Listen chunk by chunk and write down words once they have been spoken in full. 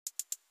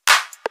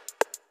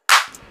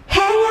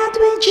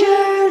with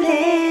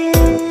Jerlin.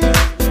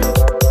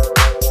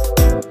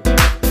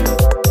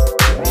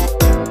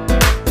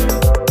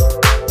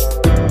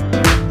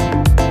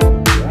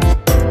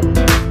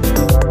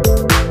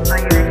 Are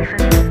you ready for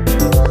this?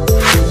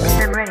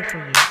 I'm ready for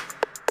you.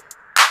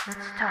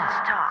 Let's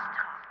talk.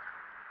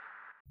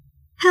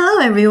 Hello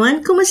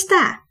everyone,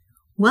 kumusta?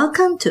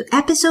 Welcome to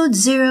episode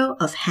 0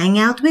 of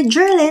Hangout with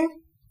Jerlin.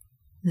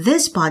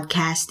 This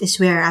podcast is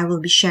where I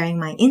will be sharing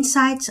my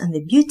insights on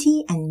the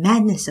beauty and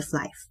madness of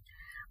life.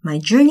 My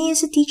journey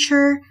as a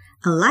teacher,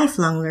 a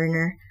lifelong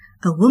learner,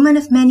 a woman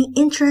of many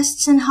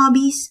interests and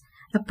hobbies,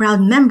 a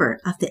proud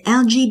member of the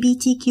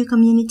LGBTQ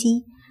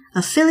community,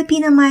 a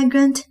Filipino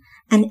migrant,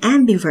 an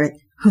ambivert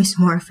who is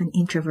more of an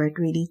introvert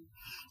really,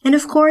 and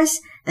of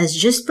course, as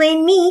just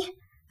plain me,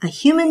 a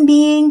human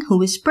being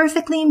who is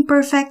perfectly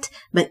imperfect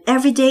but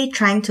every day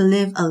trying to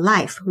live a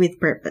life with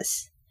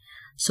purpose.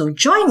 So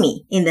join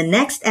me in the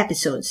next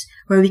episodes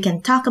where we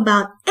can talk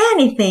about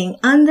anything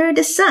under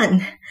the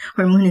sun,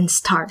 or moon and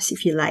stars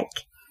if you like.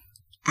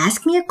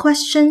 Ask me a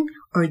question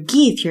or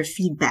give your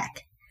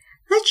feedback.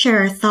 Let's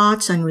share our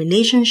thoughts on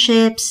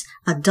relationships,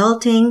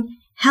 adulting,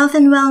 health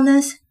and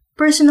wellness,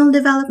 personal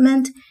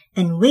development,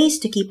 and ways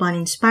to keep on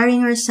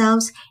inspiring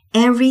ourselves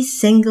every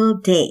single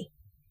day.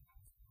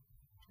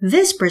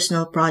 This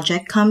personal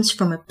project comes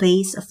from a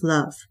place of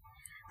love.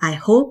 I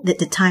hope that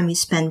the time we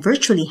spend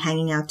virtually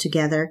hanging out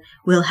together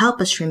will help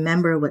us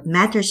remember what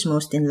matters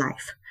most in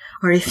life.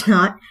 Or if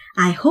not,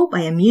 I hope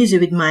I amuse you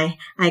with my,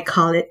 I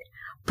call it,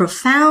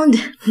 profound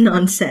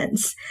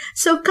nonsense.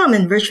 So come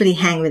and virtually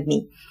hang with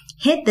me.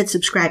 Hit that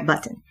subscribe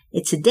button.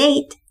 It's a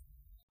date.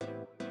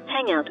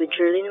 Hangout with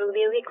Jerlin will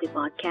be a weekly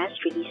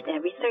podcast released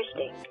every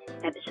Thursday.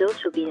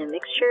 Episodes will be in a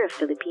mixture of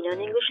Filipino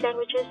and English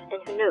languages,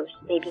 and who knows,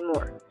 maybe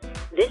more.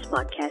 This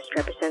podcast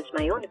represents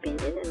my own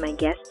opinion and my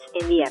guests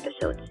in the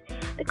episodes.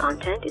 The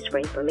content is for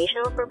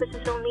informational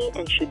purposes only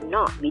and should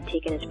not be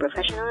taken as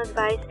professional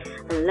advice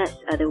unless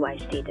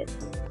otherwise stated.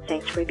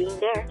 Thanks for being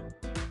there.